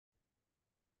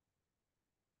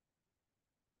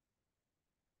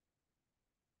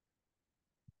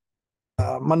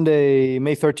Monday,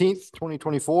 May 13th,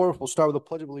 2024. We'll start with the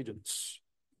Pledge of Allegiance.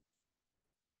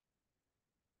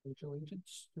 Pledge of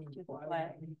Allegiance to the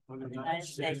flag of the United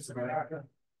States of America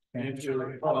and to the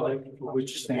republic for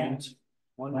which stands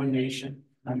one nation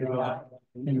under God,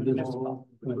 indivisible,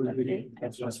 with liberty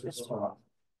and justice for all.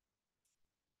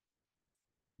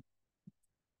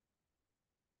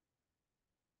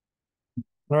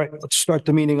 All right, let's start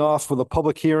the meeting off with a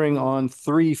public hearing on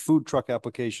 3 food truck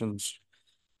applications.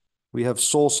 We have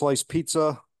Soul Slice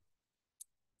Pizza,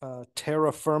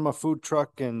 Terra Firma Food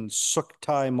Truck, and Suk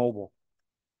Thai Mobile.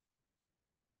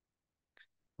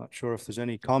 Not sure if there's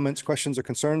any comments, questions, or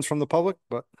concerns from the public,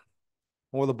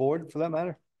 or the board for that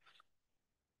matter.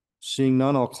 Seeing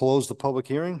none, I'll close the public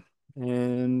hearing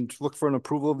and look for an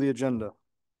approval of the agenda.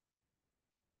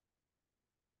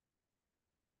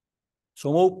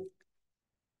 So moved.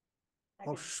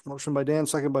 Motion by Dan,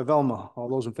 second by Velma. All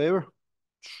those in favor?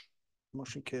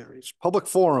 Motion carries. Public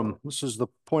forum. This is the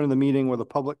point of the meeting where the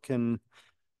public can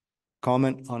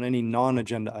comment on any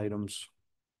non-agenda items.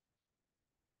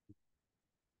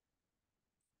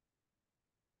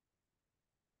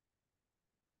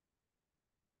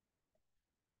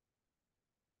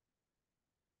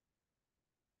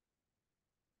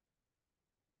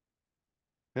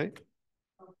 Okay.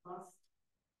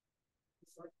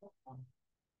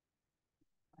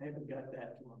 I haven't got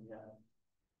that one yet.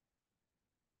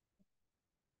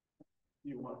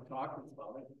 You want to talk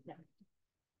about it? Yeah.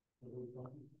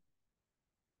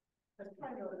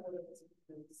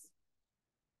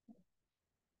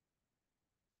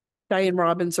 Diane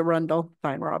Robbins, Arundel.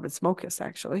 Diane Robbins Mocus,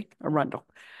 actually, Arundel.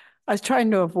 I was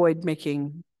trying to avoid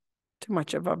making too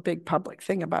much of a big public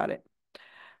thing about it.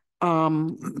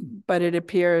 But it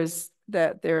appears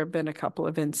that there have been a couple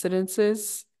of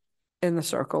incidences in the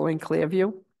circle in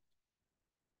Clearview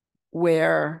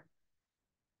where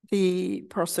the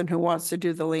person who wants to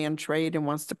do the land trade and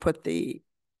wants to put the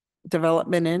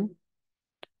development in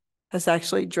has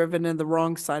actually driven in the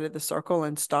wrong side of the circle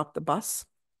and stopped the bus.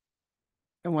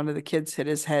 And one of the kids hit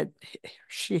his head.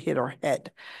 She hit her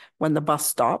head when the bus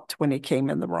stopped, when he came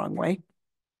in the wrong way.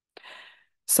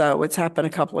 So it's happened a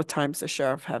couple of times.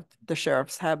 The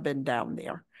sheriffs have been down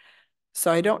there.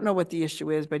 So I don't know what the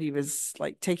issue is, but he was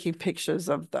like taking pictures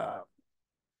of the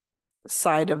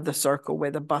side of the circle where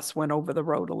the bus went over the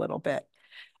road a little bit.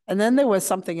 And then there was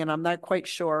something, and I'm not quite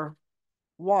sure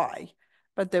why,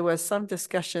 but there was some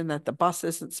discussion that the bus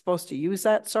isn't supposed to use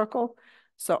that circle.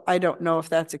 So I don't know if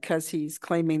that's because he's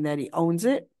claiming that he owns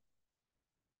it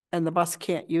and the bus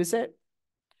can't use it.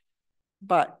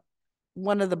 But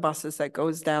one of the buses that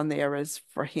goes down there is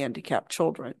for handicapped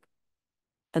children.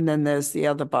 And then there's the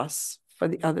other bus for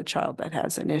the other child that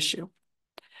has an issue.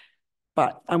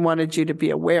 But I wanted you to be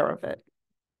aware of it.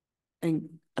 And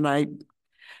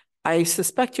I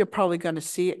suspect you're probably going to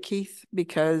see it, Keith,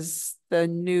 because the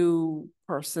new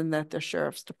person that the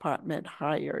sheriff's department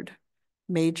hired,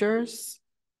 Majors.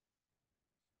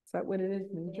 Is that what it is,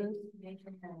 Majors?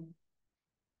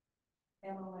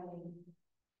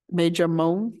 Major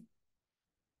Moan.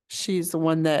 She's the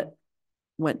one that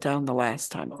went down the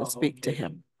last time to speak to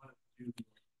him.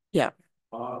 Yeah.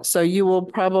 So you will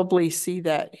probably see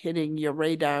that hitting your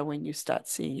radar when you start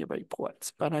seeing your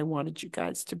reports, but I wanted you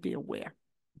guys to be aware.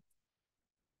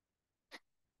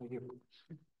 Thank you.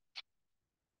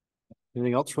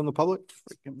 Anything else from the public?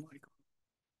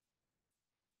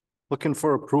 Looking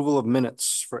for approval of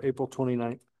minutes for April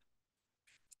 29th.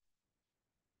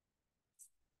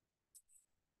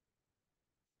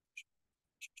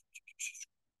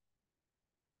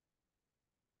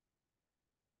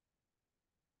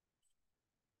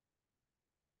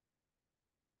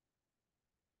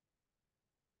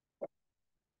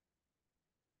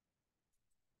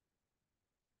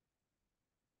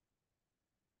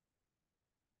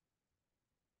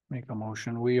 Make a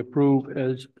motion. We approve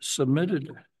as submitted.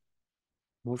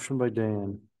 Motion by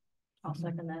Dan. I'll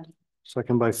second that.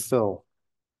 Second by Phil.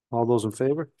 All those in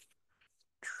favor?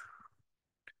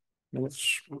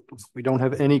 Minutes. We don't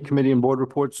have any committee and board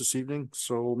reports this evening,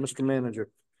 so Mr. Manager.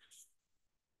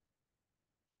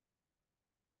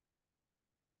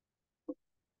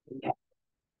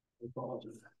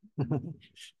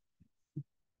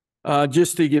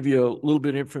 Just to give you a little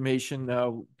bit of information,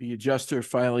 the adjuster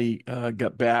finally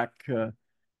got back to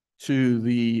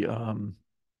the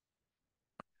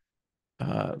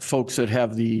folks that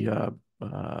have the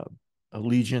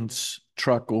Allegiance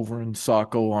truck over in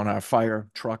Saco on our fire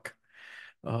truck.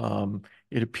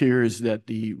 It appears that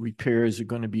the repairs are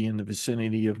going to be in the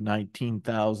vicinity of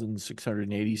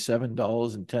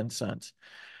 $19,687.10.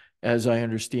 As I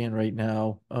understand right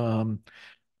now,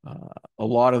 A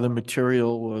lot of the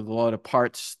material, or a lot of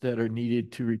parts that are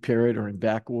needed to repair it are in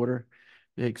back order.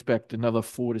 They expect another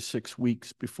 4 to 6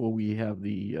 weeks before we have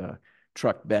the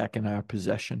truck back in our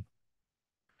possession.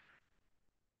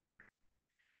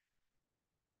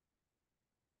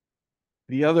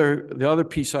 The other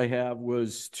piece I have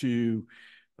was to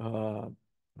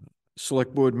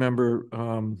Select Board Member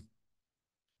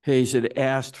Hayes had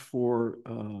asked for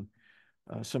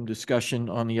some discussion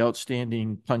on the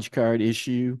outstanding punch card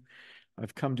issue.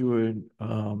 I've come to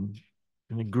an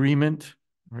agreement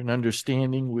or an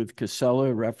understanding with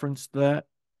Casella reference to that.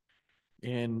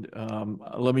 And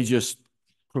let me just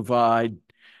provide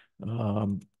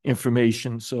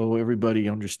information so everybody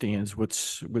understands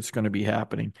what's going to be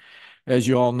happening. As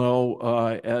you all know,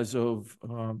 as of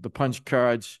the punch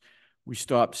cards, we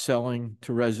stopped selling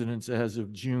to residents as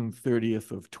of June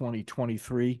 30th of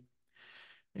 2023.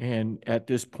 And at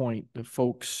this point, the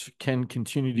folks can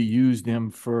continue to use them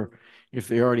for, if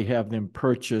they already have them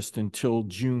purchased, until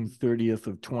June 30th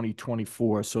of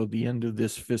 2024, so the end of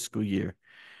this fiscal year.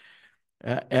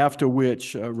 After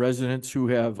which, residents who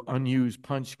have unused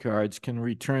punch cards can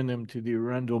return them to the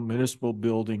Arundel Municipal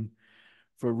Building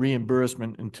for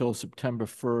reimbursement until September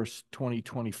 1st,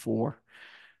 2024.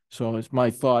 So it's my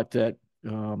thought that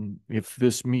if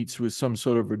this meets with some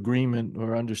sort of agreement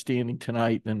or understanding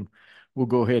tonight, then we'll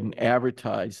go ahead and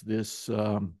advertise this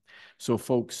so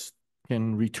folks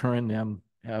can return them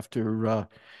after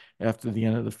the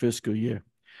end of the fiscal year.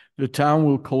 The town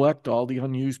will collect all the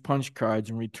unused punch cards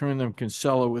and return them to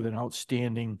Casella with an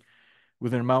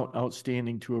amount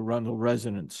outstanding to Arundel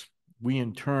residents. We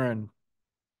in turn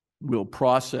will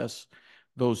process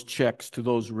those checks to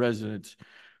those residents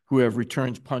who have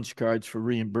returned punch cards for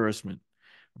reimbursement.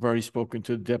 I've already spoken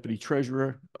to the deputy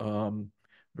treasurer.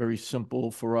 Very simple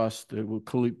for us. They will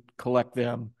collect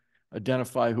them,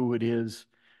 identify who it is,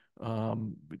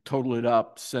 total it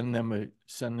up, send them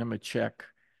a check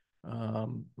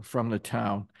from the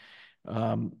town.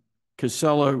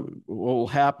 Casella, what will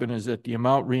happen is that the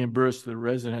amount reimbursed to the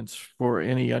residents for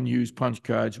any unused punch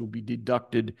cards will be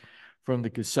deducted from the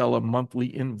Casella monthly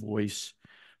invoice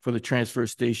for the transfer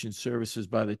station services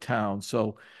by the town.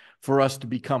 So for us to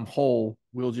become whole,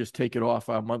 we'll just take it off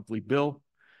our monthly bill,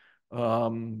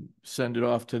 send it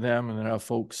off to them, and then our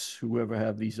folks, whoever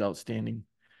have these outstanding,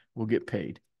 will get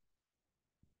paid.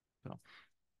 So.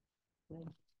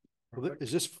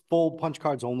 Is this full punch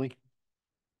cards only?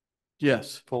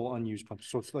 Yes. Full unused punch.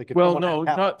 So it's like, Well, no,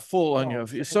 not full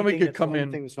unused. Somebody could come in.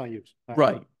 Anything that's not used.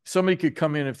 Right. Somebody could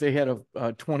come in if they had a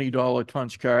 $20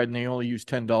 punch card and they only used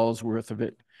 $10 worth of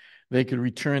it. They could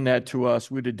return that to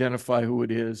us. We'd identify who it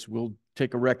is. We'll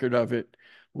take a record of it.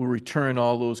 We'll return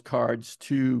all those cards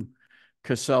to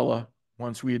Casella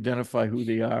once we identify who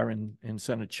they are and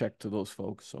send a check to those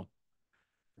folks. So.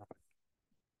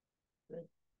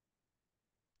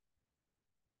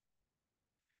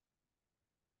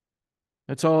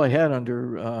 That's all I had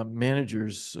under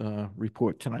manager's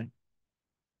report tonight.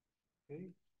 Okay.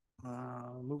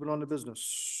 Moving on to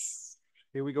business.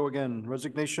 Here we go again.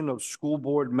 Resignation of school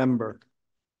board member.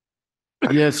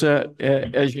 Yes,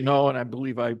 as you know, and I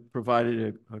believe I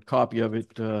provided a copy of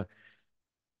it,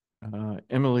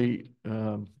 Emily.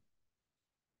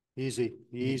 Easy.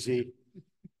 You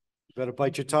better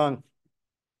bite your tongue.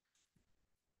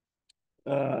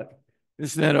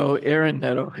 This Neto, Aaron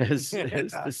Neto has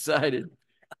decided.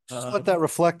 Just let that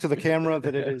reflect to the camera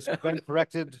that it has been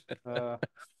corrected.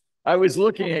 I was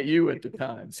looking at you at the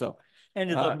time, so. And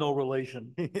it's of no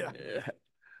relation. Yeah.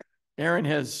 Aaron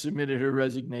has submitted her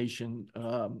resignation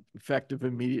effective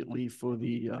immediately for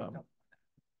the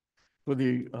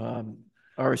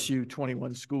RSU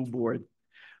 21 school board.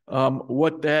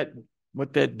 What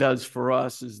that does for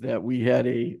us is that we have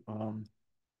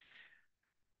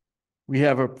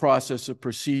a process, a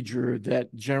procedure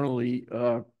that generally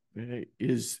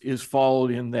is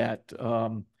followed in that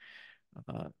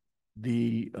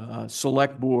the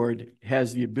select board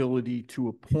has the ability to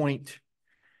appoint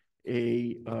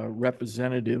a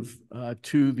representative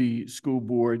to the school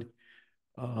board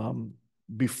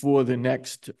before the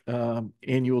next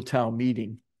annual town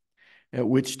meeting, at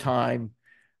which time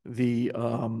the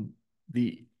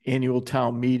annual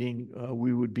town meeting,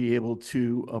 we would be able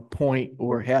to appoint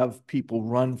or have people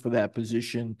run for that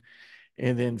position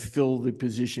and then fill the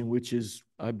position, which is,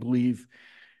 I believe,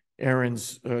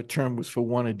 Aaron's term was for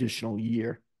 1 additional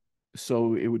year.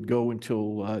 So it would go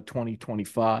until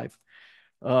 2025.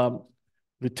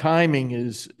 The timing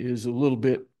is a little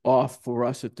bit off for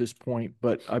us at this point,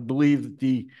 but I believe that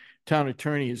the town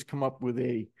attorney has come up with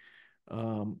a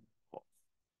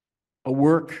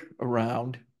work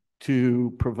around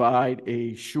to provide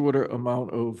a shorter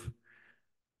amount of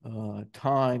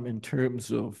time in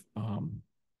terms of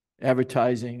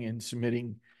advertising and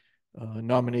submitting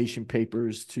nomination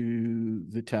papers to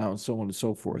the town, so on and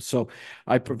so forth. So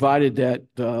I provided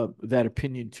that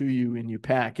opinion to you in your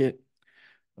packet.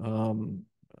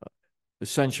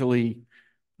 Essentially,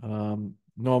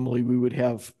 normally we would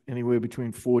have anywhere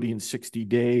between 40 and 60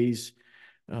 days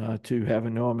to have a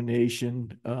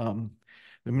nomination.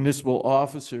 The municipal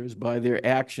officers, by their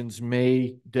actions,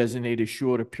 may designate a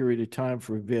shorter period of time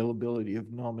for availability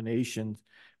of nomination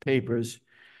papers,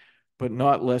 but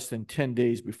not less than 10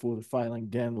 days before the filing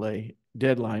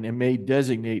deadline, and may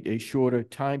designate a shorter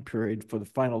time period for the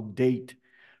final date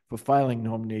for filing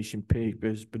nomination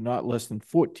papers, but not less than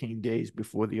 14 days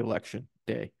before the election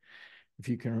day, if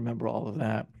you can remember all of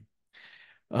that.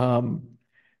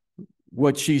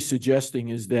 What she's suggesting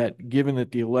is that given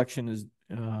that the election is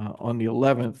on the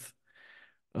 11th,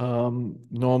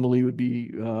 normally would be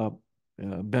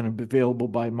been available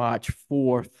by March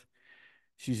 4th.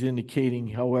 She's indicating,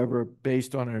 however,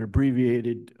 based on an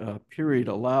abbreviated period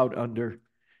allowed under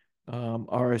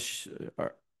RSA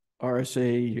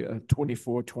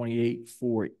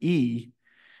 2428-4E,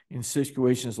 in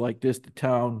situations like this, the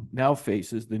town now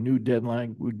faces, the new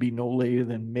deadline would be no later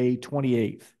than May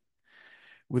 28th,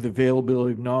 with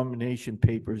availability of nomination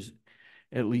papers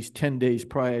at least 10 days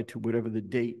prior to whatever the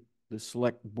date the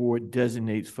select board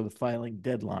designates for the filing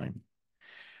deadline.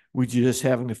 We're just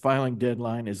having the filing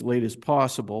deadline as late as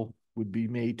possible would be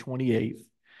May 28th,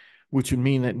 which would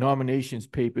mean that nominations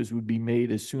papers would be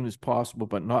made as soon as possible,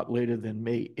 but not later than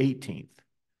May 18th.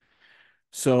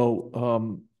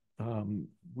 So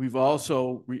we've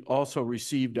also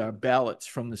received our ballots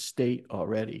from the state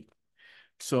already.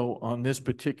 So on this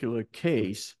particular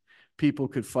case, people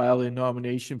could file their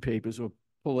nomination papers or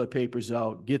pull their papers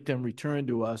out, get them returned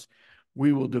to us.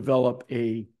 We will develop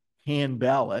a hand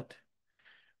ballot,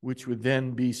 which would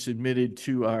then be submitted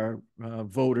to our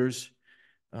voters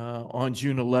on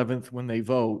June 11th when they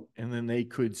vote, and then they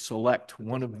could select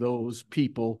one of those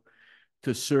people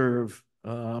to serve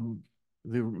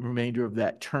the remainder of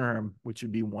that term, which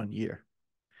would be 1 year.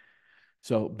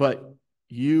 So, but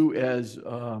you as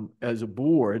a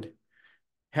board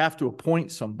have to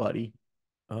appoint somebody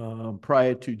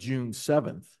prior to June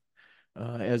 7th,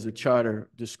 as the charter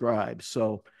describes.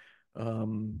 So,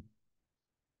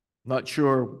 not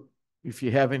sure if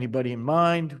you have anybody in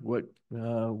mind, what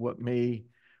we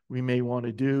may want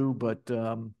to do, but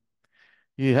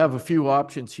you have a few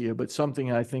options here, but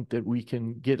something I think that we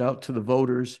can get out to the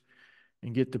voters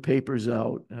and get the papers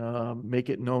out, make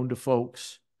it known to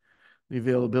folks, the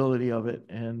availability of it,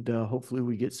 and hopefully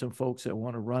we get some folks that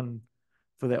want to run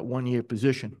for that 1 year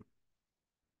position.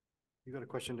 You got a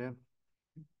question, Dan?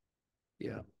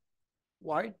 Yeah.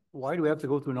 Why do we have to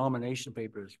go through nomination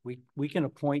papers? We can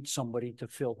appoint somebody to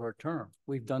fill her term.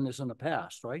 We've done this in the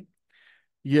past, right?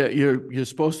 Yeah, you're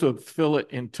supposed to fill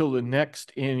it until the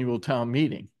next annual town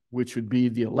meeting, which would be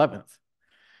the 11th.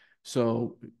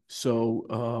 So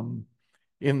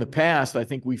in the past, I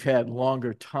think we've had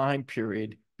longer time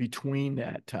period between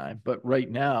that time. But right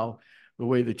now, the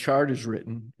way the chart is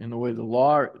written and the way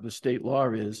the state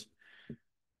law is,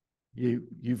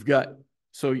 you've got,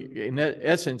 so in that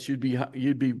essence, you'd be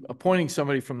appointing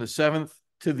somebody from the 7th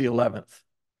to the 11th.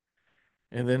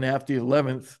 And then after the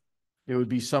 11th, it would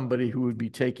be somebody who would be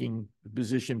taking the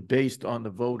position based on the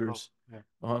voters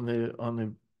on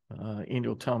the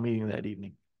annual town meeting that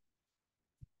evening.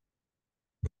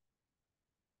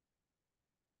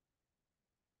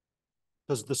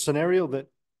 Does the scenario that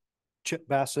Chip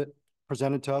Bassett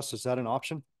presented to us, is that an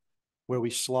option? Where we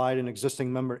slide an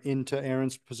existing member into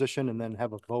Aaron's position and then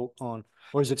have a vote on,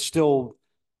 or is it still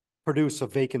produce a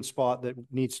vacant spot that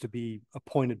needs to be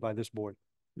appointed by this board?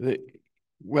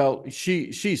 Well,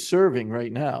 she's serving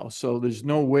right now, so there's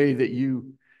no way that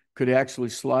you could actually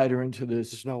slide her into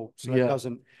this. There's no, so that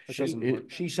doesn't work.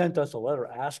 She sent us a letter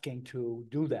asking to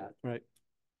do that. Right.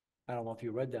 I don't know if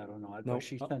you read that or not, No, but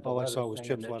she sent a all I letter saw was saying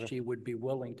Chip's that letter. she would be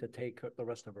willing to take the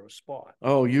rest of her spot.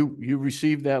 Oh, you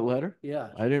received that letter? Yeah.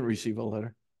 I didn't receive a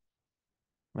letter.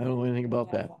 I don't know anything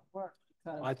about that.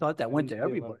 I thought that went to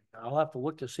everybody. I'll have to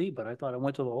look to see, but I thought it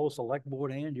went to the whole select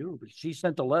board and you. But she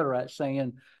sent a letter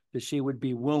saying that she would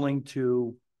be willing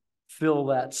to fill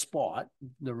that spot,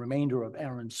 the remainder of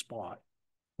Aaron's spot.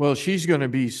 Well, she's going to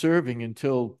be serving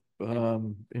until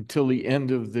the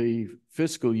end of the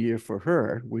fiscal year for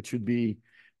her, which would be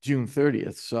June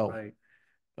 30th. So, right.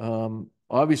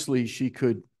 Obviously she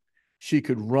could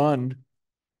run,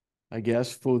 I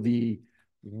guess, for the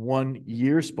 1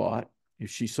 year spot if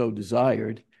she so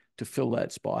desired to fill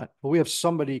that spot. But we have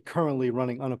somebody currently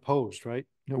running unopposed, right?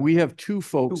 We have two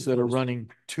folks that are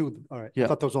running. Two, all right. Yeah. I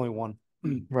thought there was only one.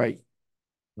 Right.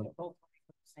 Both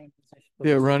same position.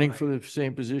 They're running for the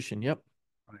same position. Yep.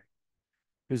 Right.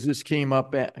 Because this came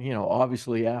up at,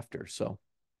 obviously after, so.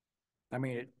 I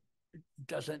mean, it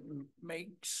doesn't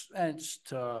make sense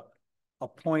to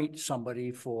appoint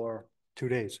somebody for, 2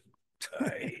 days.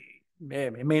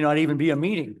 it may not even be a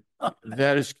meeting.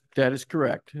 That is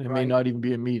correct. It may Right. not even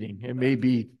be a meeting. It may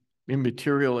be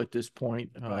immaterial at this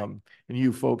point. Right. And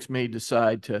you folks may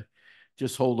decide to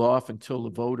just hold off until the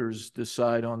voters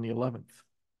decide on the 11th.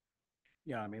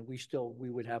 Yeah, I mean, we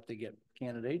would have to get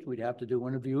candidates, we'd have to do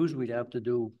interviews, we'd have to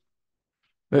do,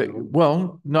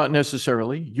 Well, not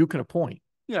necessarily. You can appoint.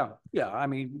 yeah, I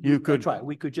mean. You that's could- right,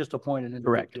 we could just appoint an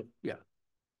Correct. individual, yeah.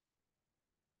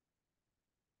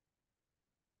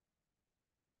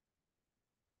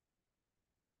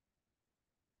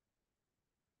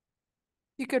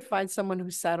 You could find someone who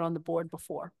sat on the board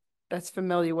before, that's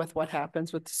familiar with what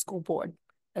happens with the school board.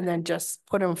 And then just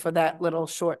put them for that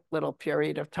short little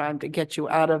period of time to get you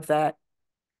out of that,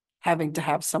 having to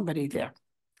have somebody there.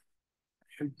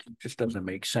 It just doesn't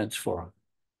make sense for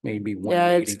maybe one Yeah,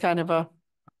 it's meeting, kind of a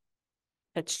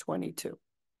catch-22.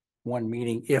 one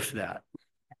meeting, if that.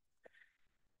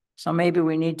 So maybe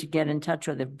we need to get in touch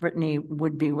with if Brittany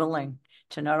would be willing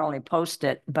to not only post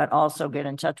it, but also get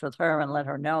in touch with her and let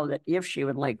her know that if she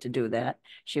would like to do that,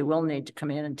 she will need to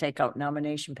come in and take out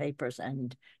nomination papers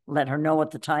and let her know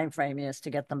what the time frame is to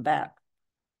get them back.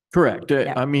 Correct.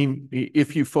 Yeah. I mean,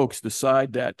 if you folks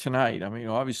decide that tonight, I mean,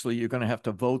 obviously you're going to have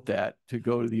to vote that to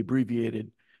go to the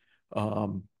abbreviated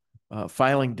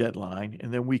filing deadline,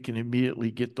 and then we can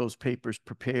immediately get those papers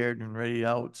prepared and ready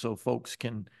out so folks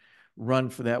can run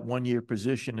for that 1-year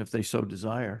position if they so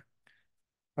desire.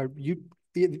 Are you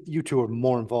two are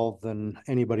more involved than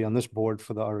anybody on this board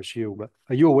for the RSU, but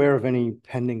are you aware of any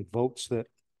pending votes that,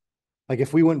 like,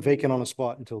 if we went vacant on a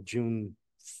spot until June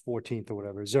 14th or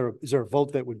whatever, is there a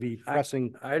vote that would be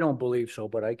pressing? I don't believe so,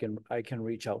 but I can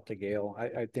reach out to Gail.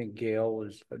 I think Gail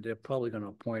they're probably gonna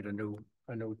appoint a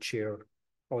new chair.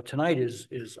 Well, tonight is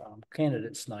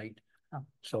candidates night. Oh.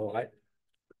 So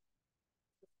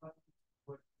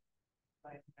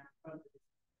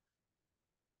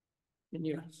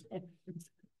yes,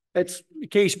 it's in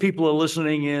case people are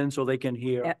listening in so they can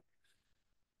hear. Yeah.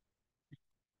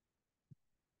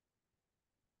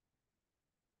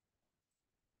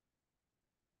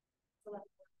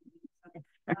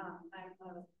 I'm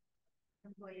a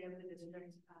employee of the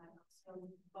district, so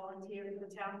volunteer for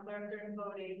the town clerk during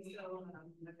voting, so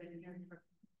I've been here for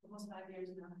almost 5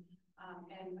 years now.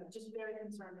 And I'm just very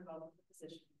concerned about the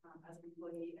position as an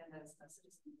employee and as a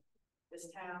citizen. This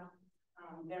town,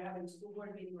 they're having a school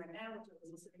board meeting right now, which I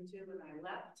was listening to when I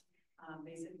left.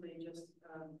 Basically just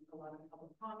a lot of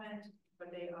public comment,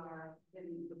 but they are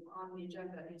on the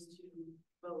agenda is to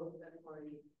vote for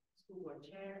a school board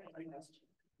chair and vice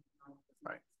chair.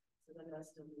 Right. So that does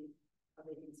still be a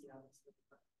vacancy, obviously.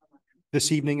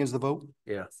 This evening is the vote?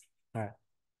 Yeah. All right.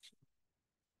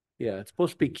 Yeah, it's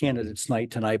supposed to be candidates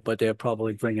night tonight, but they're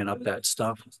probably bringing up that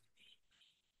stuff.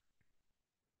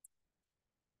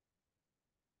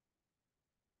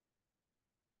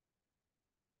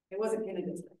 It wasn't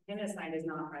candidates. Candidates night is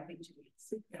not for, I think, 2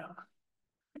 weeks. Yeah.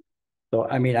 So,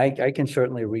 I mean, I can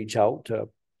certainly reach out to,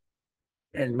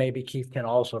 and maybe Keith can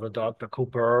also to Dr.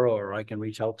 Cooper, or I can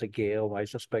reach out to Gail. I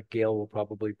suspect Gail will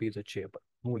probably be the chair, but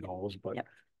who knows, but Yep.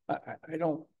 I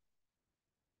don't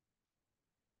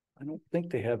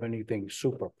think they have anything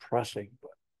super pressing,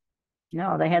 but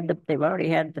No, they've already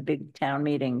had the big town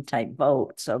meeting type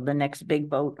vote. So the next big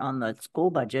vote on the school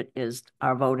budget is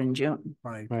our vote in June.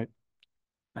 right. Right.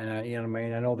 And I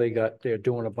mean, I know they're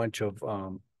doing a bunch of,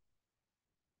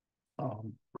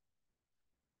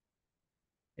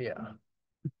 yeah,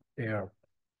 they're,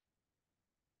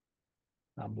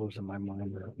 I'm losing my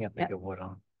mind, I can't think of what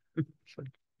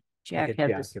Jack had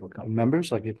this,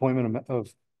 Members, like the appointment of,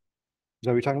 is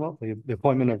that what you're talking about? The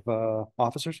appointment of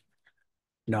officers?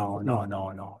 No,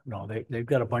 they've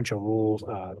got a bunch of rules,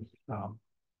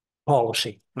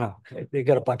 policy. Oh. They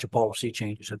got a bunch of policy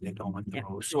changes that they're going Yeah.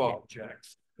 through. So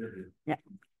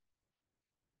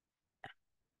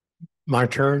My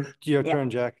turn. Your Yeah.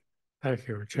 turn, Jack. Thank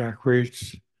you, Jack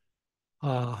Reeds.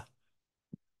 The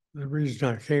reason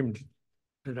I came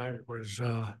tonight was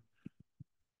to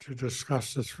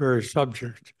discuss this very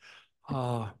subject.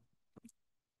 I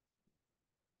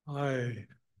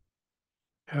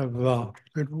have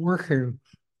been working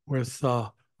with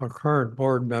a current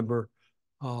board member,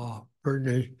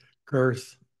 Brittany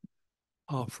Girth,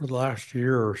 for the last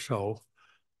year or so.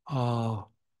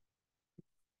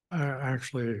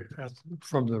 Actually,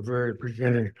 from the very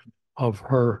beginning of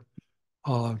her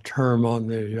term on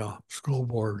the school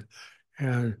board.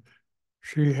 And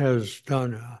she has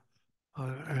done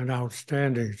an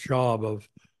outstanding job of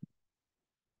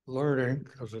learning,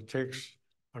 because it takes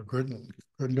a good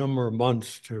number of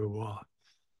months to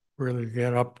really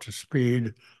get up to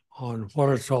speed on what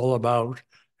it's all about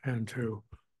and to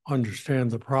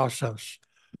understand the process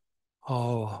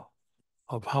of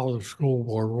how the school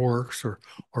board works,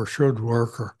 or should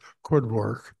work, or could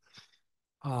work.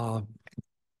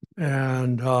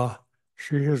 And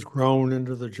she has grown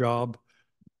into the job.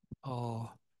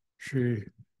 She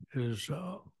is,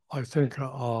 I think,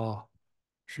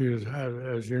 she is,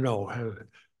 as you know,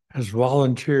 has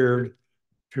volunteered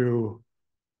to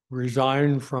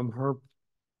resign from her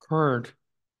current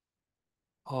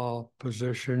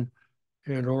position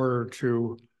in order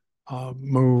to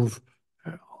move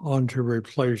on to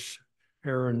replace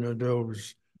Aaron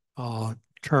Nadeau's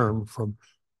term from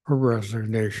her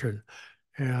resignation.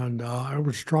 And I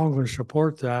would strongly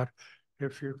support that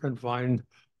if you can find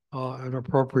an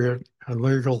appropriate and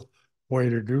legal way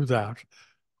to do that.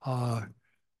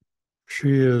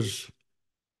 She is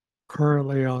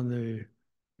currently on the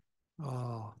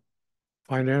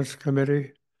Finance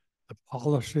Committee, the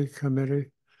Policy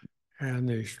Committee, and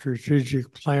the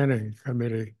Strategic Planning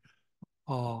Committee,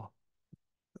 some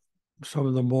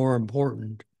of the more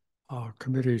important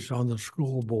committees on the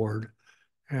school board,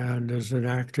 and is an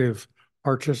active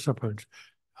participant.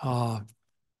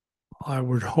 I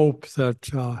would hope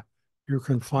that you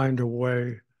can find a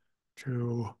way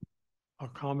to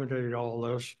accommodate all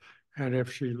this. And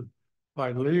if she,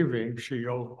 by leaving, she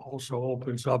also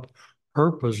opens up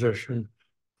her position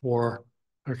for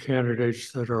the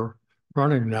candidates that are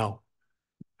running now.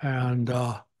 And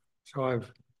so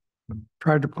I've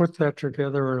tried to put that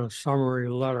together in a summary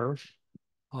letter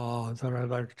that I'd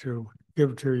like to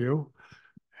give to you.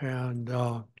 And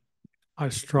I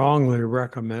strongly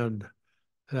recommend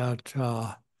that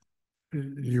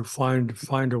you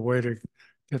find a way to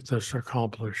get this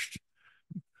accomplished.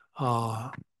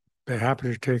 Be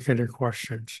happy to take any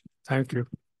questions. Thank you.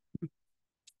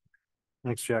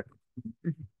 Thanks, Jack.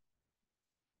 I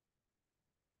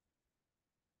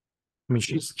mean,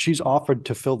 she's offered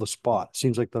to fill the spot.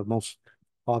 Seems like the most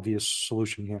obvious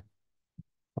solution here.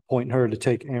 Appoint her to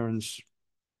take Aaron's.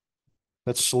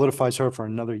 That solidifies her for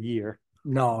another year.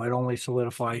 No, it only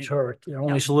solidifies her. It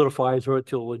only solidifies her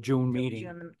till the June meeting.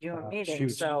 June she meeting,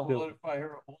 was so. Solidify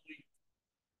her only.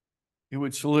 It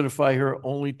would solidify her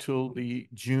only till the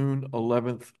June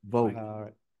 11th vote.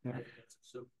 Yeah.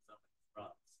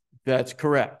 That's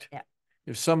correct. Yeah.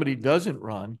 If somebody doesn't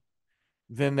run,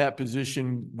 then that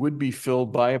position would be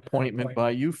filled by appointment by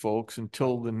you folks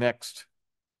until the next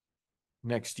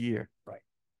year. Right.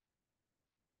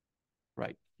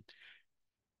 Right.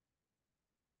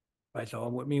 Right,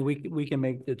 so I mean, we can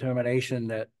make determination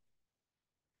that,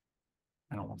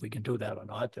 I don't know if we can do that or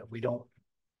not, that we don't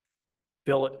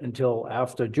fill it until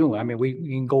after June. I mean, we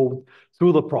can go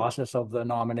through the process of the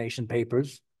nomination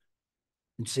papers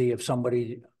and see if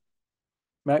somebody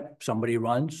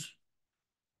runs.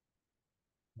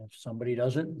 If somebody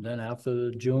doesn't, then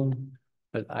after June,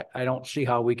 but I don't see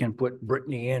how we can put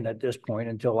Brittany in at this point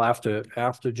until after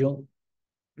June.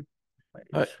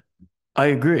 I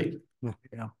agree.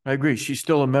 Yeah. I agree. She's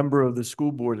still a member of the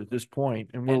school board at this point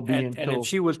and will be And until. if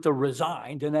she was to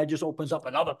resign, then that just opens up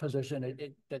another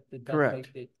position.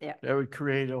 Correct. That would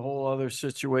create a whole other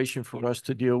situation for us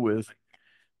to deal with.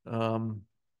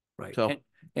 Right. So.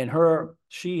 And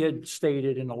she had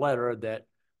stated in a letter that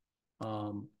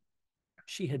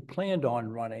she had planned on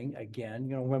running again.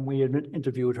 You know, when we had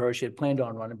interviewed her, she had planned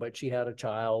on running, but she had a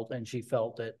child and she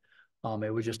felt that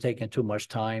it was just taking too much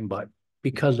time. But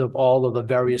because of all of the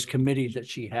various committees that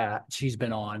she's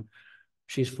been on,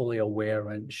 she's fully aware,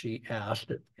 and she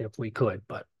asked if we could,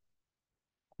 but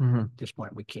at this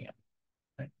point we can't.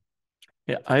 Right?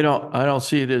 Yeah, I don't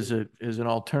see it as an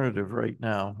alternative right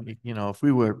now. You know, if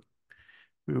we were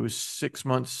 6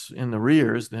 months in the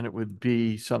rears, then it would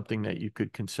be something that you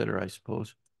could consider, I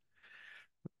suppose.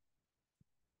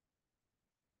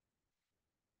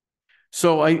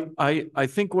 So I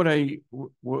think what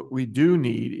we do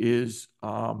need is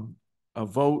a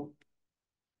vote,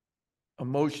 a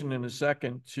motion and a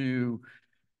second to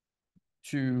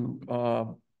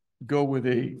go with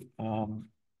a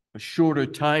shorter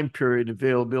time period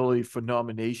availability for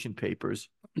nomination papers.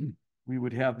 We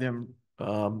would have them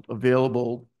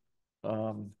available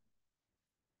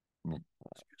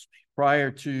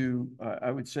prior to,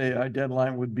 I would say our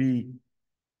deadline would be,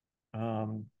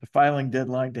 the filing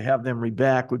deadline to have them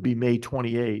reback would be May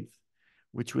 28th,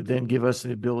 which would then give us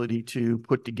the ability to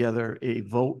put together a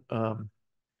vote, a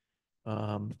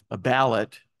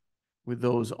ballot with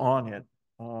those on it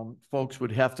folks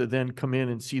would have to then come in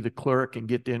and see the clerk and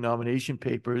get their nomination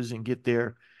papers and get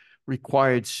their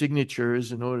required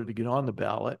signatures in order to get on the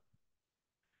ballot.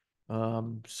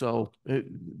 So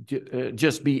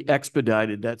just be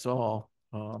expedited, that's all.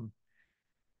 The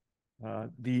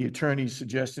attorney's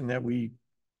suggesting that we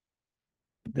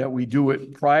do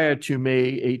it prior to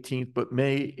May 18th, but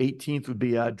May 18th would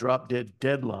be our drop dead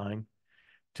deadline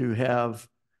to have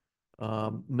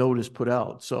notice put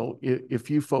out. So if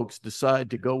you folks decide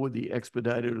to go with the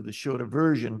expedited or the shorter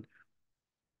version,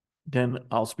 then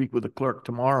I'll speak with the clerk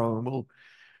tomorrow and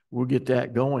we'll get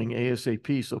that going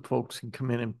ASAP so folks can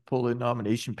come in and pull their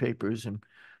nomination papers and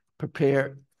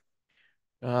prepare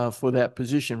for that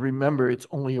position. Remember, it's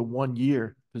only a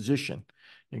 1-year position.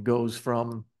 It goes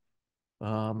from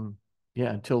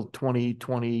until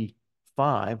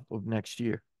 2025 of next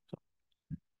year.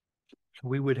 So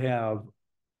we would have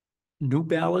new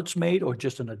ballots made or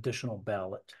just an additional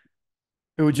ballot?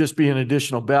 It would just be an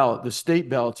additional ballot. The state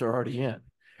ballots are already in.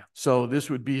 So this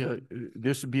would be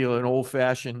an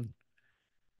old-fashioned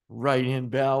write-in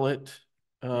ballot.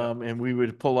 And we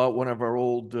would pull out one of our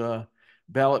old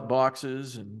ballot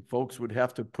boxes and folks would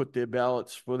have to put their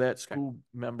ballots for that school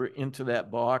member into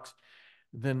that box.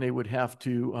 Then they would have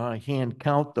to hand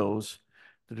count those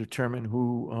to determine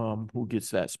who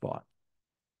gets that spot.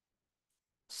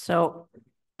 So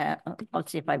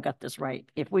let's see if I've got this right.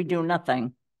 If we do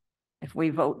nothing, if we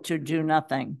vote to do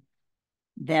nothing,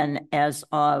 then as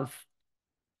of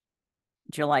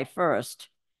July 1st,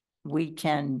 we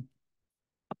can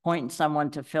appoint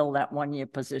someone to fill that 1-year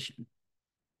position.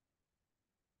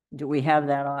 Do we have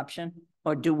that option?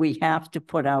 Or do we have to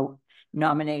put out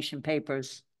nomination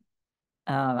papers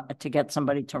to get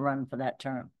somebody to run for that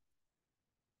term?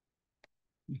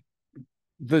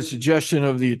 The suggestion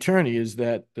of the attorney is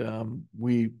that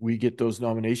we get those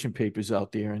nomination papers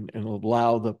out there and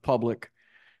allow the public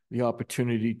the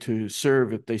opportunity to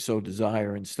serve if they so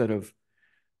desire, instead of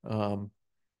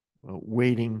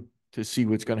waiting to see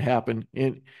what's going to happen.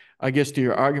 And I guess to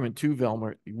your argument too,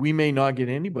 Velmer, we may not get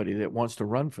anybody that wants to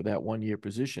run for that 1-year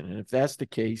position. And if that's the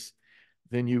case,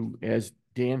 then you, as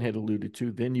Dan had alluded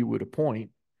to, then you would appoint,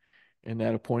 and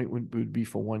that appointment would be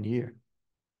for 1 year.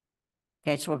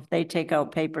 Okay, so if they take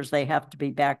out papers, they have to be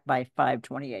back by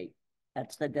 5/28.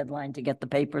 That's the deadline to get the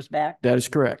papers back? That is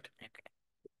correct. Okay.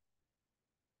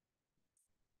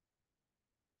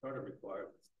 Sort of required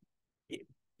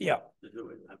Yeah. to do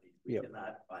it. I mean, we Yeah.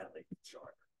 cannot violate the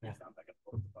charter. Yeah. It's not like a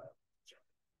violate the charter.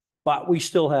 But you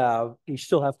still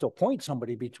have to appoint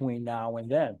somebody between now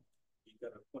and then. You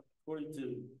gotta, according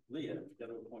to Leah, you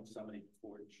gotta appoint somebody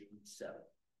before June 7th.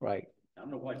 Right. I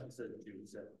don't know why she said June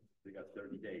 7th. We got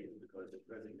 30 days because the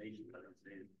resignation letter is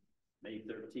dated May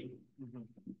 13th.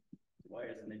 Why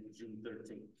isn't it June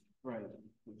 13th? Right.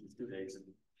 Which is 2 days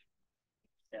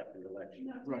after the election.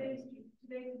 No, Right.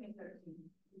 today's May 13th,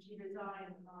 and she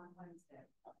resigned on Wednesday.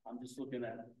 I'm just looking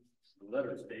at the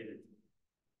letters dated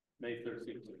May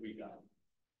 13th, that we got.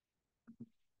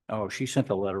 Oh, she sent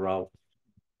the letter out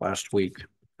last week.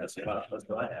 That's what I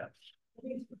have.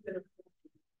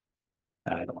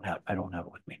 I don't have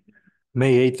it with me.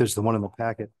 May 8th is the one in the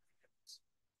packet.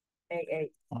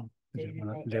 May Oh, is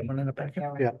there one in the packet?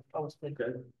 Yeah. Posted.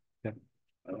 Okay.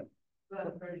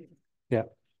 Yeah.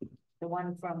 The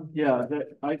one from. Yeah,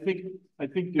 I think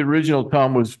the original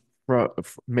Tom was from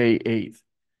May 8th.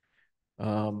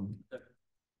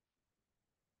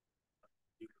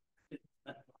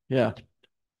 Yeah.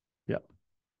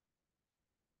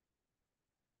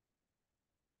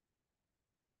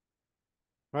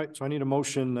 All right, so I need a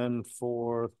motion then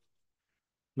for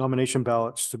nomination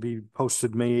ballots to be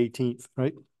posted May 18th,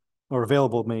 right? Or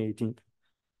available May 18th.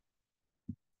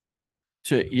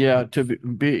 To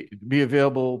be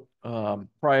available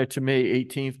prior to May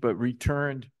 18th, but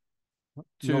returned No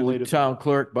to later the than town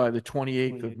clerk by the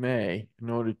 28th of May in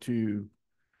order to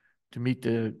meet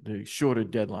the shorter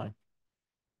deadline.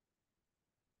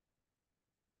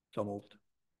 So moved.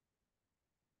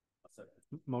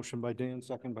 Motion by Dan,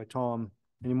 second by Tom.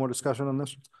 Any more discussion on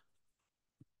this?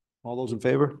 All those in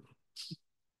favor?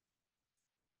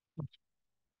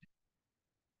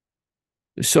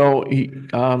 So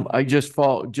just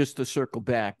to circle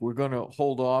back, we're going to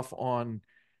hold off on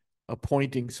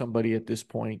appointing somebody at this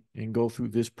point and go through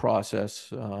this process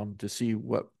to see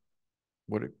what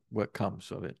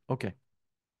comes of it. Okay.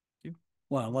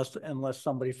 Well, unless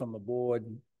somebody from the board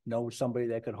knows somebody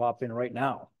that could hop in right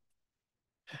now.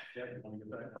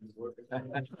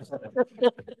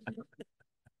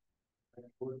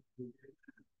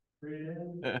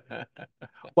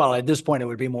 Well, at this point, it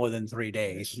would be more than 3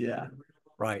 days. Yeah.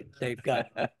 Right. They've got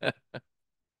a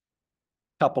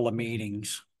couple of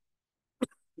meetings.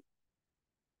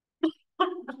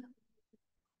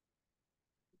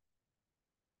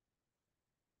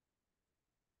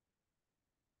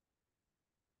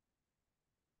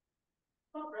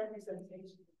 about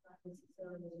representation, not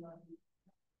necessarily not.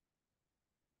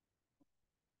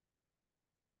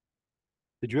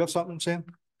 Did you have something, Sam?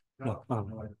 No.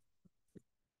 All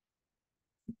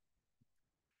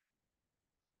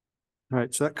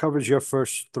right, so that covers your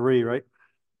first three, right?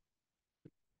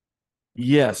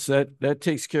 Yes, that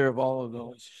takes care of all of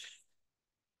those.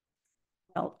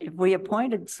 Well, if we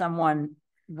appointed someone,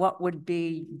 what would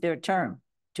be their term?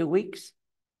 2 weeks?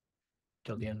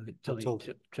 Till the end of the, till the, Till-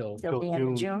 till. Till the end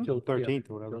of June? Till 13th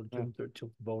or whatever. Till Yeah. June, till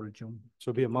the vote of June.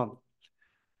 So it'll be a month.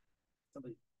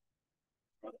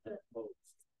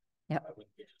 Yep. I would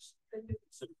guess.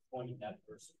 So appointing that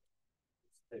person.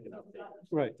 Taking up there.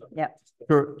 Right. Yep.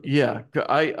 Sure, yeah,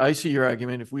 I see your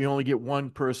argument. If we only get one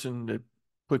person that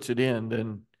puts it in,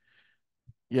 then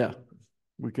yeah,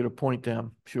 we could appoint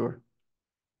them, sure.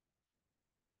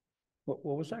 What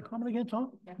was that comment again,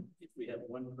 Tom? If we have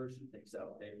one person takes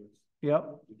out papers, Yep.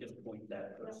 we can appoint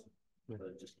that person. So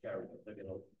just carry it, they're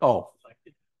gonna. Oh.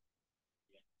 Elected.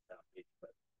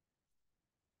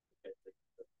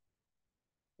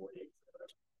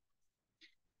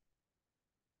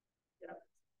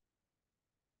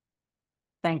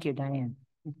 Thank you, Diane.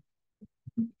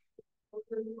 We're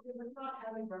not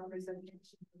having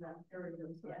representation for that period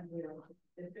of time,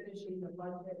 they're finishing the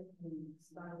budget and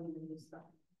starting the new stuff.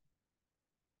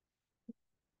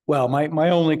 Well, my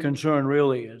only concern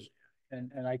really is,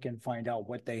 and I can find out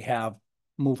what they have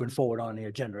moving forward on the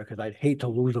agenda, because I'd hate to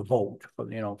lose a vote for,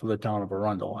 for the town of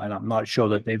Arundel, and I'm not sure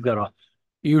that they've got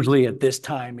usually at this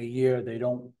time of year, they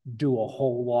don't do a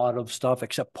whole lot of stuff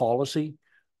except policy.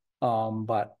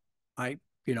 But I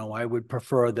would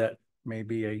prefer that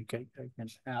maybe I can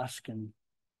ask and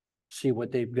see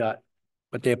what they've got,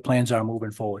 what their plans are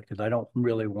moving forward, because I don't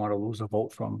really want to lose a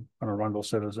vote from an Arundel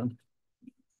citizen.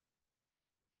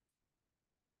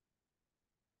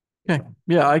 Okay,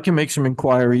 yeah, I can make some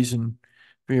inquiries and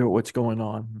figure out what's going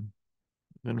on.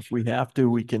 And if we have to,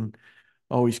 we can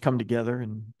always come together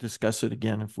and discuss it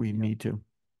again if we need to.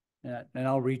 And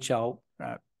I'll reach out,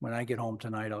 when I get home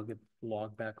tonight, I'll get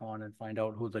log back on and find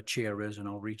out who the chair is, and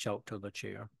I'll reach out to the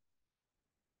chair.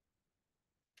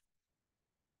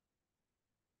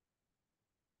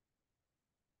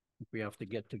 If we have to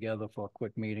get together for a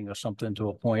quick meeting or something to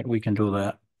appoint, we can do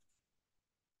that.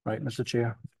 Right, Mr.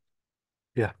 Chair?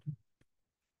 Yeah.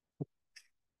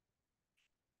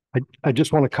 I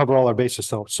just want to cover all our bases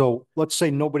though. So let's say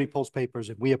nobody pulls papers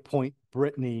and we appoint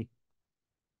Brittany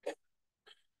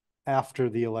after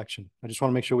the election. I just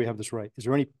want to make sure we have this right. Is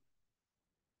there any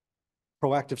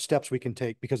proactive steps we can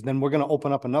take? Because then we're going to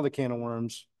open up another can of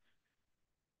worms.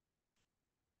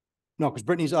 No, because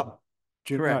Brittany's up.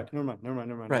 June, all right, Correct. never mind, never mind,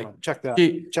 never mind. Right. Never mind. Check that.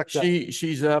 Check that.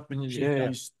 She's up and Yeah.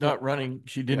 she's not running.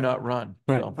 She did Yeah. not run.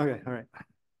 Right. So Okay. All right.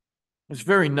 it's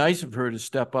very nice of her to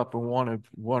step up and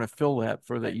want to fill that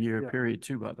for that year Yeah. period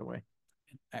too, by the way.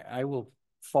 I will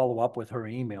follow up with her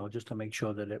email just to make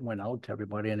sure that it went out to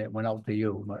everybody and it went out to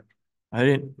you, but. I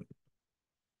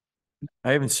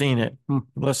haven't seen it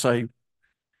unless I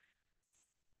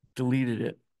deleted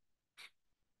it.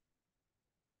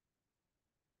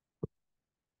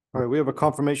 All right. We have a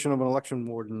confirmation of an election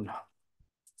warden.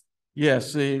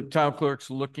 Yes, the town clerk's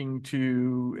looking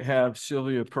to have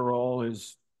Sylvia Perol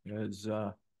as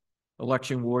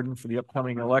election warden for the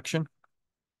upcoming election.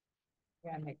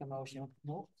 Yeah, I make a motion.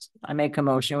 I make a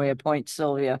motion. We appoint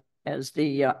Sylvia as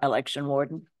the election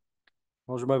warden.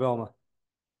 Motion by Velma.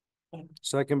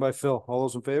 Second by Phil. All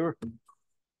those in favor?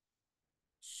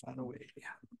 Sign away.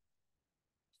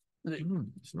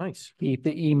 It's nice. The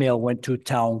email went to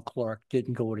town clerk,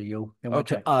 didn't go to you. It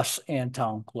went Okay. to us and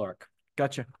town clerk.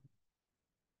 Gotcha.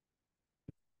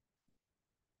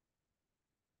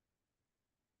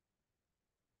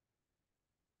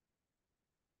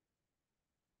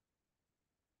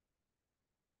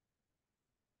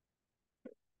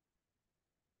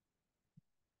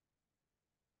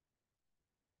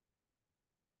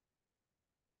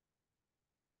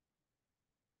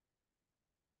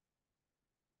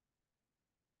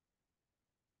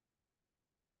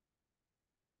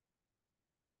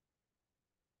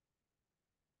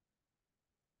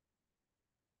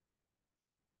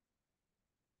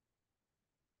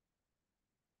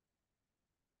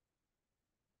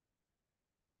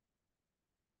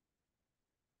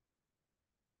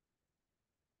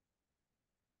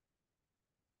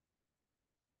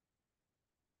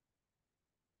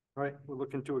 All right, we're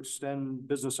looking to extend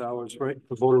business hours, right,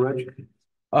 for voter reg?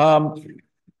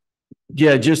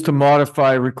 Yeah, just to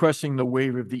modify, requesting the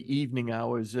waiver of the evening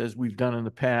hours as we've done in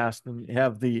the past and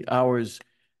have the hours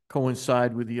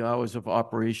coincide with the hours of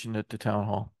operation at the town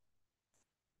hall.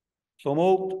 So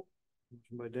moved.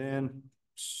 Motion by Dan,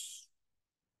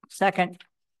 Second.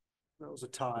 That was a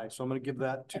tie, so I'm gonna give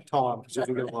that to Tom, because he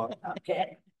doesn't get a lot.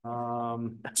 Okay.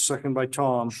 Second by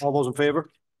Tom. All those in favor?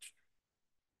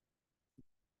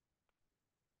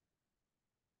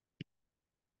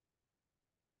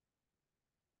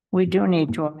 We do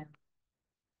need to amend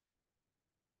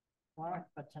warrant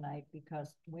for tonight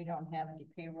because we don't have the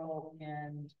payroll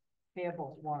and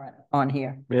payable warrant on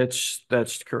here. That's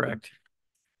correct.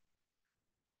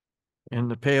 And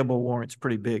the payable warrant's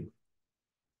pretty big.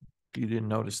 You didn't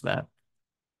notice that.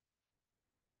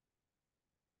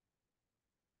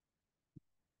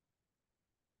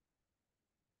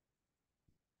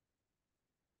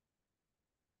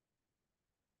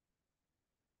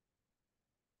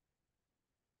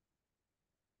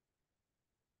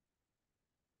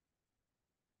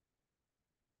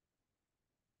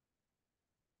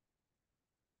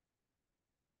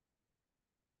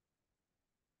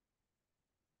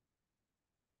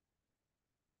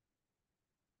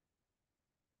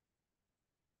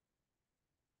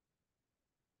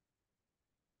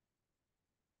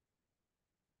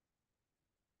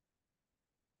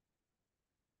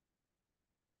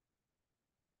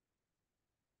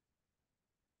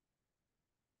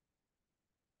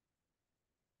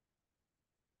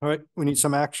 All right, we need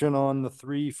some action on the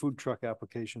 3 food truck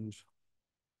applications.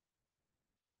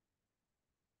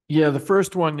 Yeah, the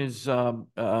first one is, I'd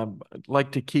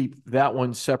like to keep that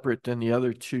one separate than the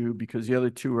other two because the other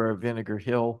two are Vinegar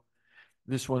Hill.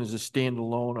 This one is a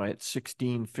standalone at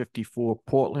 1654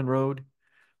 Portland Road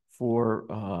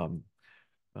for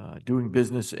doing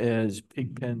business as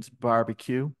Pigpen's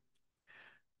Barbecue.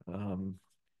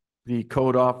 The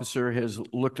code officer has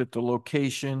looked at the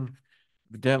location.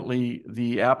 Evidently,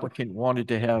 the applicant wanted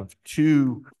to have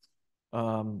two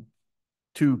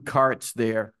carts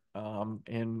there,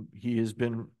 and he has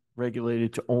been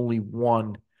regulated to only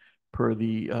one per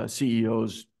the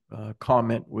CEO's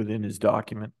comment within his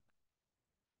document.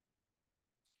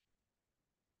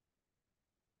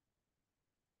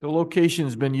 The location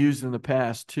has been used in the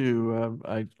past too.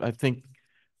 I think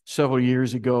several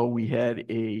years ago we had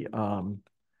a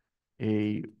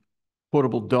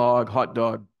portable hot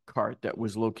dog cart that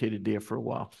was located there for a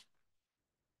while.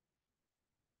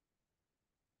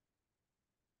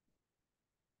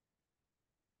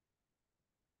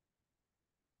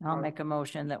 I'll make a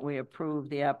motion that we approve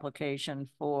the application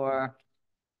for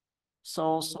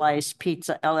Soul Slice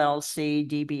Pizza LLC,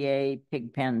 DBA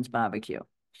Pigpen's Barbecue.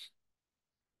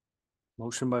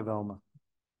 Motion by Velma.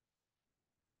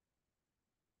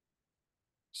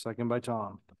 Second by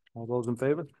Tom. All those in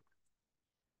favor?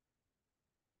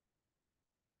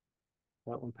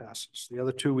 That one passes. The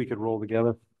other two we could roll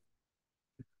together.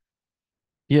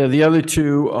 Yeah, the other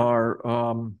two are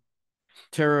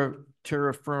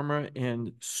Terra Firma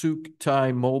and Suk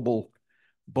Thai Mobile,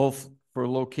 both for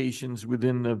locations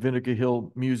within the Vinegar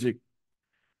Hill Music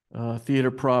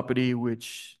Theater property,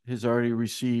 which has already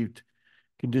received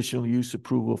conditional use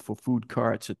approval for food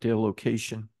carts at their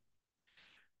location.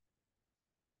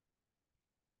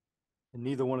 And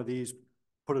neither one of these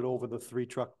put it over the 3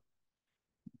 truck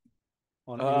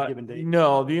on any given date.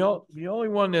 No, the only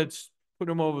one that's put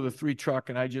them over the 3 truck,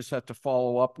 and I just have to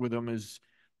follow up with them, is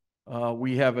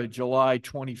we have a July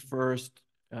 21st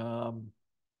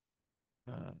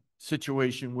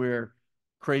situation where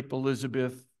Crepe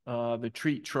Elizabeth, the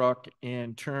treat truck,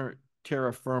 and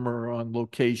Terra Firma are on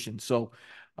location. So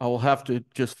I will have to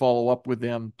just follow up with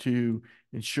them to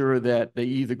ensure that they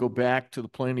either go back to the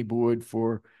planning board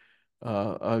for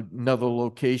another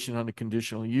location on a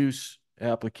conditional use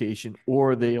application,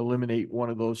 or they eliminate one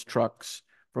of those trucks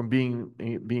from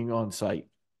being on site.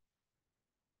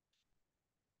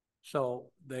 So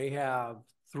they have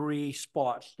 3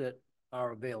 spots that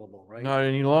are available, right? Not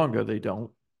any longer, they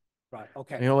don't. Right,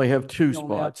 okay. They only have 2 You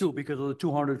only have spots. 2 because of the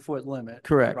 200-foot limit.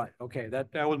 Correct. Right, okay,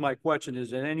 that was my question.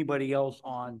 Is there anybody else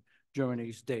on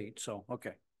Germany's date? So,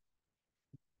 okay.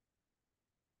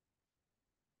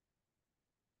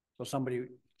 So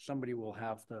somebody will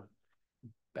have to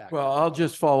back. Well, I'll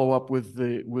just follow up with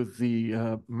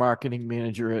the marketing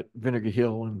manager at Vinegar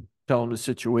Hill and tell him the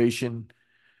situation.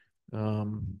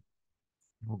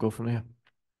 We'll go from there.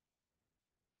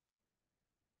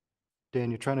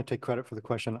 Dan, you're trying to take credit for the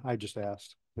question I just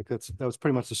asked. Like that was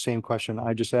pretty much the same question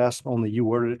I just asked, only you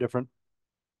worded it different.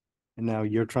 And now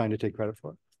you're trying to take credit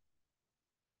for it.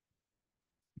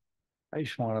 I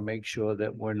just want to make sure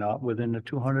that we're not within the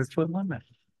 200-foot limit.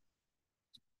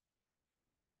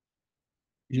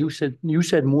 You said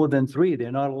more than 3. They're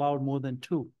not allowed more than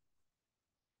 2.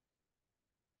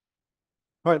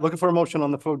 All right, looking for a motion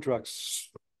on the food trucks.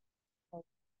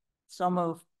 So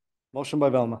move. Motion by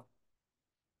Velma,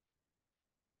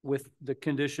 With the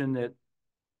condition that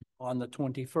on the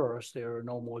 21st, there are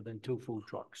no more than 2 food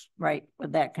trucks. Right,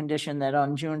 with that condition that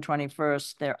on June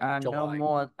 21st, there are no July.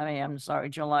 more, I'm sorry,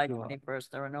 July July. 21st,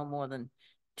 there are no more than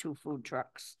 2 food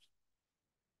trucks.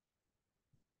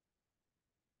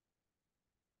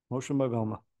 Motion by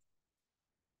Velma.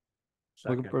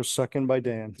 Looking Second. for a second by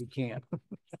Dan. You can't.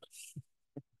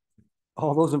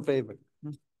 All those in favor?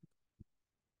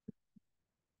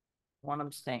 One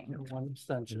abstain. One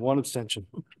extension. One abstention.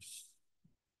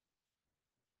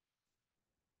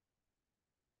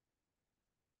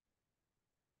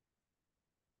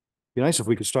 Be nice if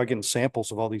we could start getting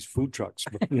samples of all these food trucks,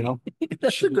 but, you know.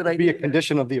 That's a good Be a idea.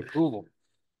 condition of the approval.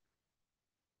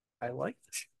 I like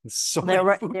this. So They're many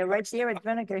right, food- they're right there at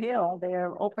Vinegar Hill.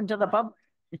 They're open to the public.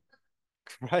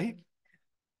 Right?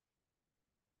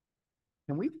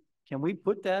 Can we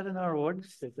put that in our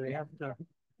orders that they have to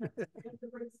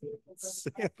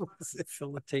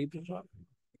fill the tables up?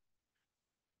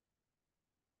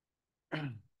 All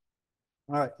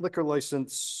right, liquor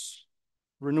license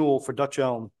renewal for Dutch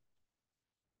Elm.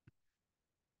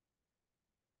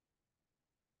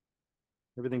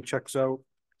 Everything checks out,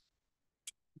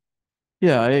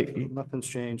 Yeah, nothing's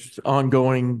changed. it's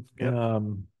ongoing, Yep.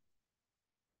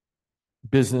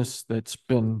 business that's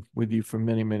been with you for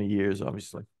many, many years,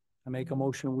 obviously. I make a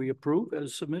motion, we approve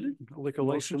as submitted, liquor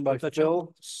license Motion by by Dutch Elm.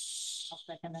 Phil,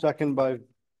 second it. second by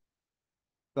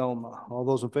Velma. All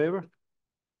those in favor?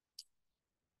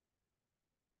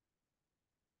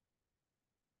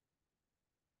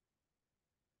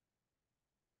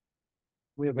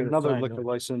 We have Better another sign liquor it.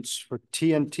 license for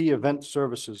TNT Event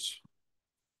Services.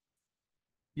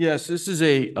 Yes, this is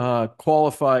a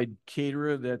qualified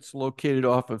caterer that's located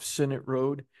off of Senate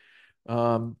Road.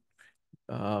 Um,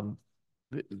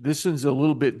 this is a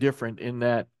little bit different in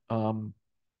that all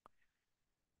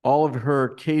of her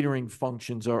catering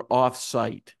functions are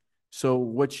off-site. So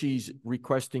what she's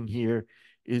requesting here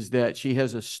is that she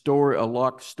has a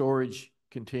locked storage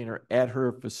container at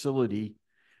her facility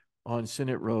on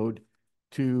Senate Road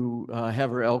to have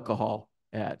her alcohol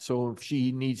at. So if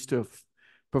she needs to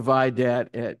provide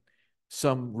that at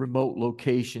some remote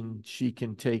location, she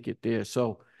can take it there.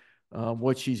 So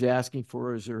what she's asking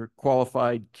for is her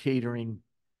qualified catering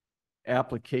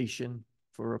application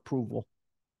for approval.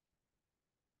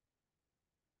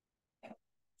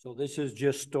 So this is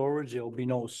just storage, there'll be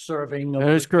no serving. That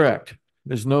is correct.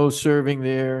 There's no serving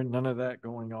there, none of that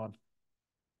going on.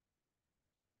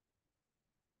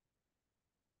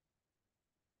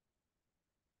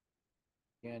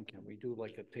 And can we do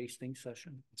like a tasting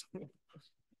session?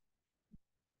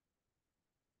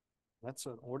 That's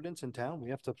an ordinance in town. We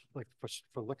have to, like,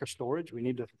 for liquor storage, we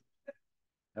need to.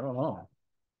 I don't know.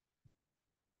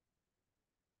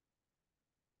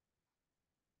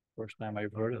 First time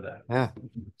I've heard of that. Yeah.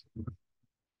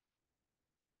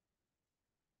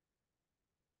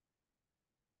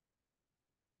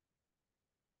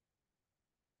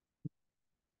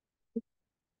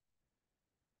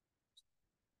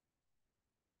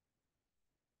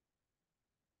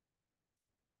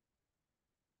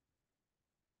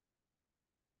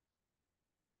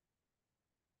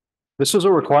 This is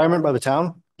a requirement by the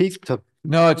town, Keith, to,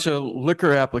 No, it's a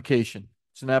liquor application.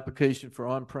 It's an application for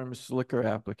on-premise liquor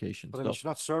application. but I mean, So, she's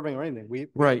not serving or anything. We.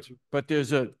 right, but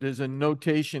there's a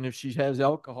notation if she has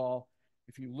alcohol.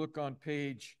 If you look on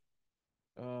page,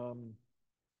 let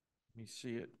me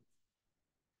see it.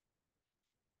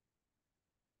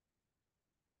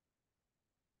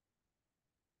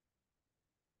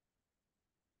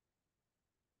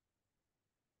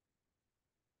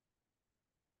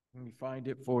 Let me find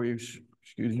it for you.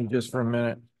 Excuse me just for a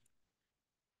minute.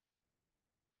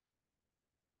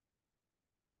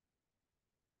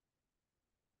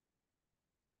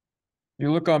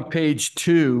 You look on page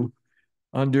 2,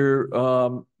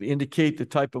 under indicate the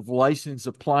type of license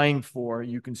applying for,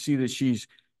 you can see that she's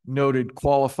noted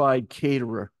qualified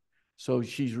caterer. So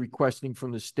she's requesting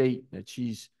from the state that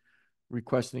she's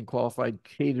requesting qualified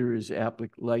caterer's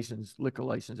liquor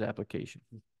license application.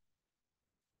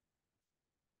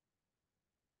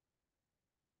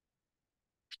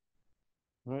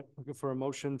 All right, looking for a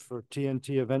motion for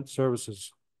TNT Event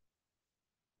Services.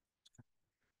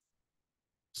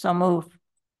 So move.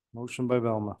 Motion by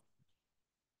Velma,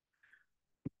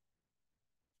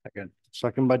 Second.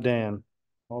 second by Dan.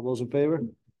 All those in favor?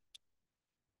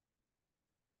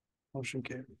 Motion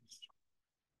carries.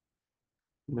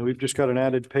 Now we've just got an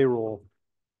added payroll.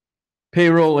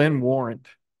 Payroll and warrant.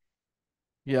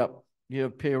 Yep, you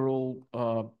have payroll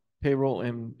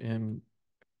and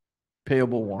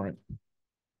payable warrant.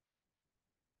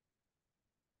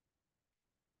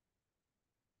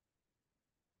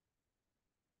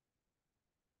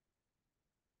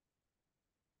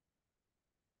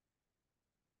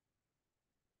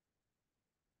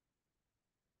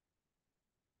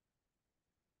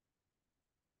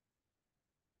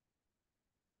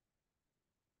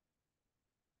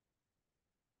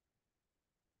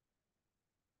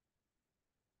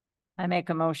 I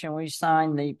make a motion, we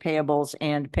sign the payables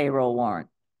and payroll warrant.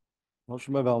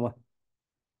 Motion by Velma.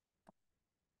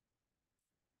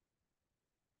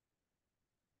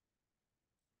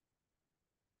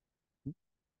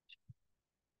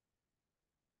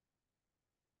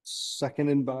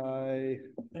 Seconded by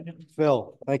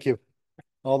Phil. Thank you.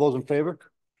 All those in favor?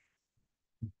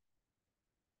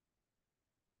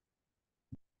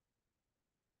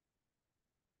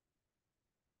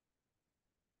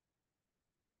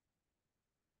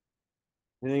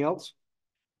 Anything else?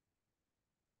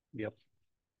 Yep.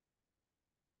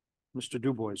 Mr.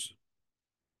 DuBois.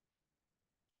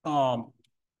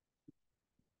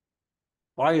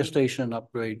 Fire station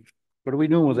upgrade. What are we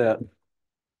doing with that?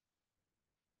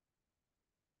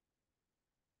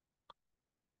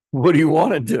 What do you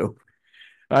want to do?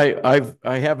 I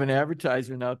have an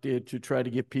advertisement out there to try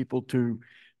to get people to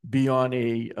be on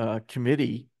a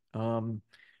committee.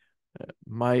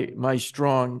 My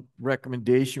strong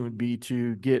recommendation would be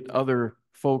to get other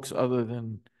folks other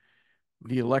than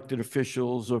the elected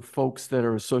officials or folks that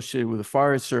are associated with the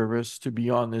fire service to be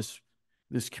on this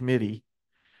committee.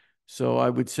 So I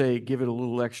would say give it a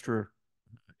little extra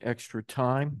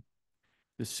time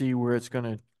to see where it's going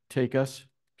to take us.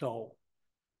 So,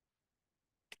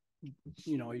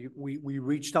 we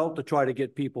reached out to try to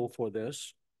get people for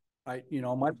this.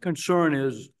 My concern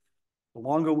is the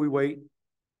longer we wait,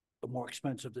 the more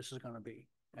expensive this is gonna be.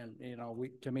 And,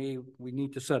 to me, we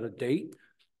need to set a date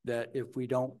that if we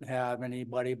don't have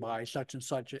anybody by such and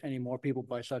such, any more people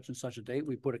by such and such a date,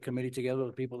 we put a committee together of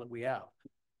the people that we have.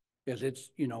 Because it's,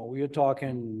 we are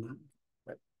talking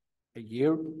a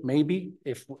year, maybe,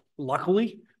 if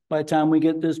luckily, by the time we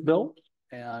get this built,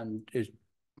 and it's,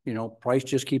 price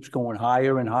just keeps going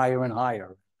higher and higher and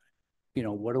higher.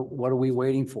 What are we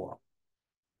waiting for?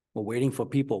 We're waiting for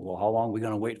people. Well, how long are we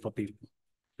gonna wait for people?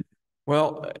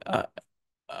 Well,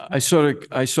 I sort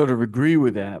of agree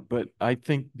with that, but I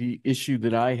think the issue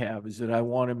that I have is that I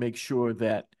want to make sure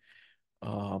that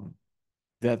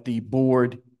that the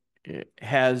board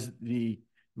has the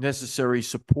necessary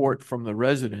support from the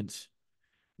residents,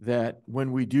 that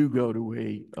when we do go to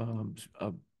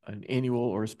an annual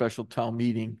or a special town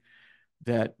meeting,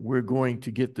 that we're going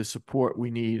to get the support we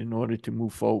need in order to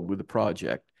move forward with the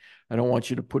project. I don't want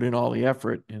you to put in all the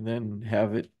effort and then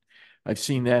have it. I've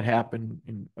seen that happen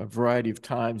in a variety of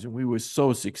times, and we were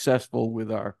so successful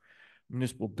with our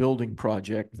municipal building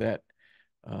project that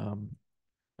I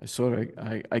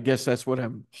guess that's what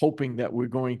I'm hoping that we're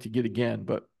going to get again.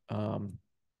 But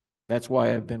that's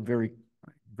why I've been very,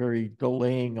 very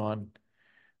delaying on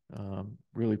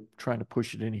really trying to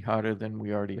push it any harder than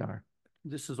we already are.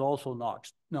 This is also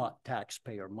not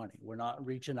taxpayer money. We're not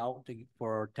reaching out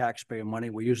for taxpayer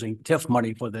money. We're using TIF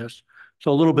money for this.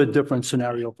 So a little bit different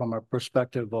scenario from a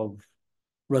perspective of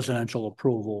residential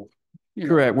approval.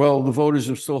 Correct. Well, the voters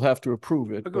will still have to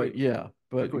approve it. Agreed. But yeah,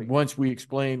 but Agreed. once we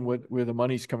explain where the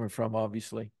money's coming from,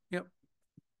 obviously. Yep.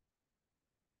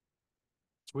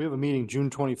 So we have a meeting June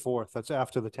 24th. That's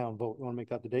after the town vote. You want to make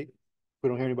that the date? If we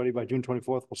don't hear anybody by June 24th,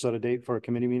 we'll set a date for a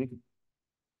committee meeting.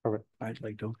 Perfect. I'd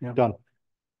like to, yeah. Done.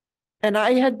 And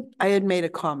I had made a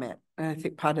comment, and I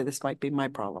think part of this might be my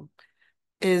problem,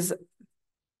 is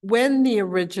when the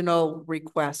original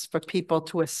request for people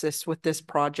to assist with this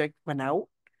project went out,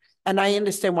 and I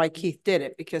understand why Keith did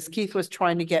it, because Keith was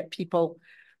trying to get people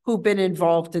who've been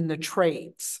involved in the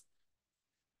trades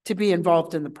to be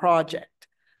involved in the project.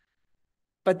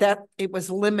 But that it was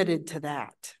limited to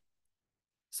that.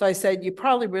 So I said, you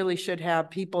probably really should have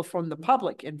people from the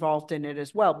public involved in it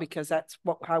as well, because that's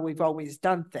how we've always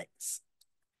done things.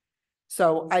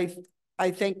 So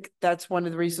I think that's one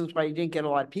of the reasons why you didn't get a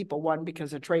lot of people. One,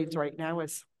 because of trades right now,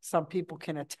 as some people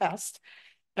can attest,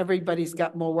 everybody's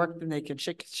got more work than they can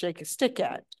shake a stick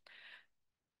at.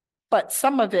 But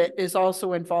some of it is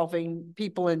also involving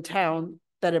people in town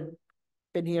that have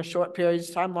been here short periods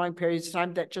of time, long periods of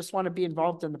time, that just want to be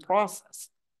involved in the process.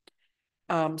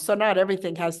 So not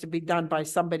everything has to be done by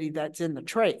somebody that's in the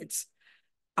trades.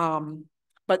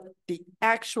 But the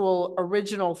actual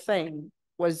original thing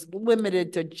was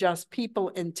limited to just people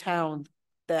in town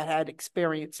that had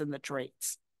experience in the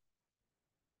trades.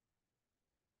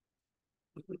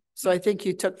 So I think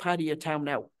you took part of your town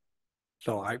out.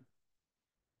 So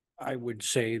I would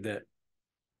say that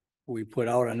we put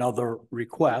out another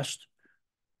request.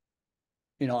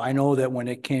 I know that when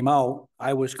it came out,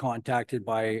 I was contacted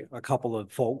by a couple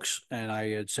of folks, and I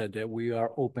had said that we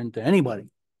are open to anybody,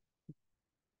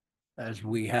 as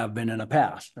we have been in the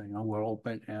past. We're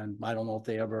open, and I don't know if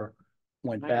they ever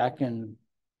went back and.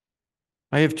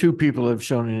 I have 2 people that have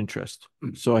shown an interest,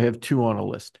 so I have 2 on a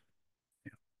list.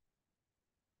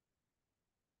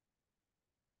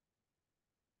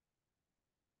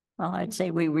 Well, I'd say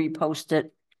we repost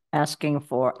it, asking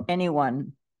for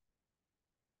anyone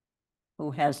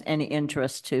who has any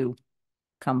interest to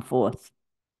come forth.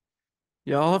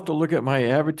 Yeah, I'll have to look at my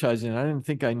advertising. I didn't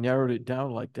think I narrowed it down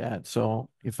like that.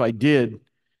 So if I did,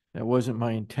 that wasn't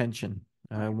my intention.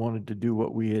 I wanted to do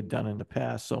what we had done in the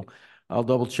past. So I'll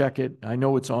double check it. I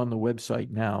know it's on the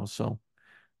website now, so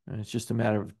it's just a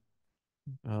matter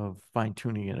of fine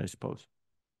tuning it, I suppose.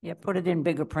 Yeah, put it in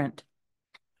bigger print.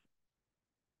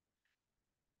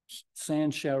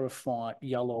 Sans serif font,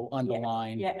 yellow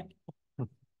underline. Yeah.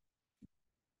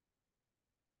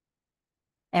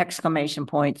 Exclamation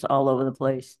points all over the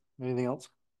place. Anything else?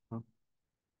 No?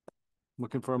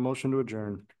 Looking for a motion to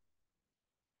adjourn.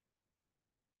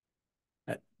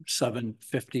 At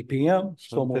 7:50 PM.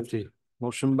 So moved. 7:50.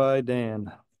 Motion by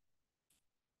Dan.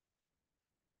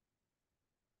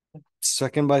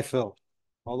 Second by Phil.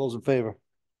 All those in favor?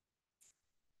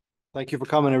 Thank you for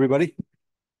coming, everybody.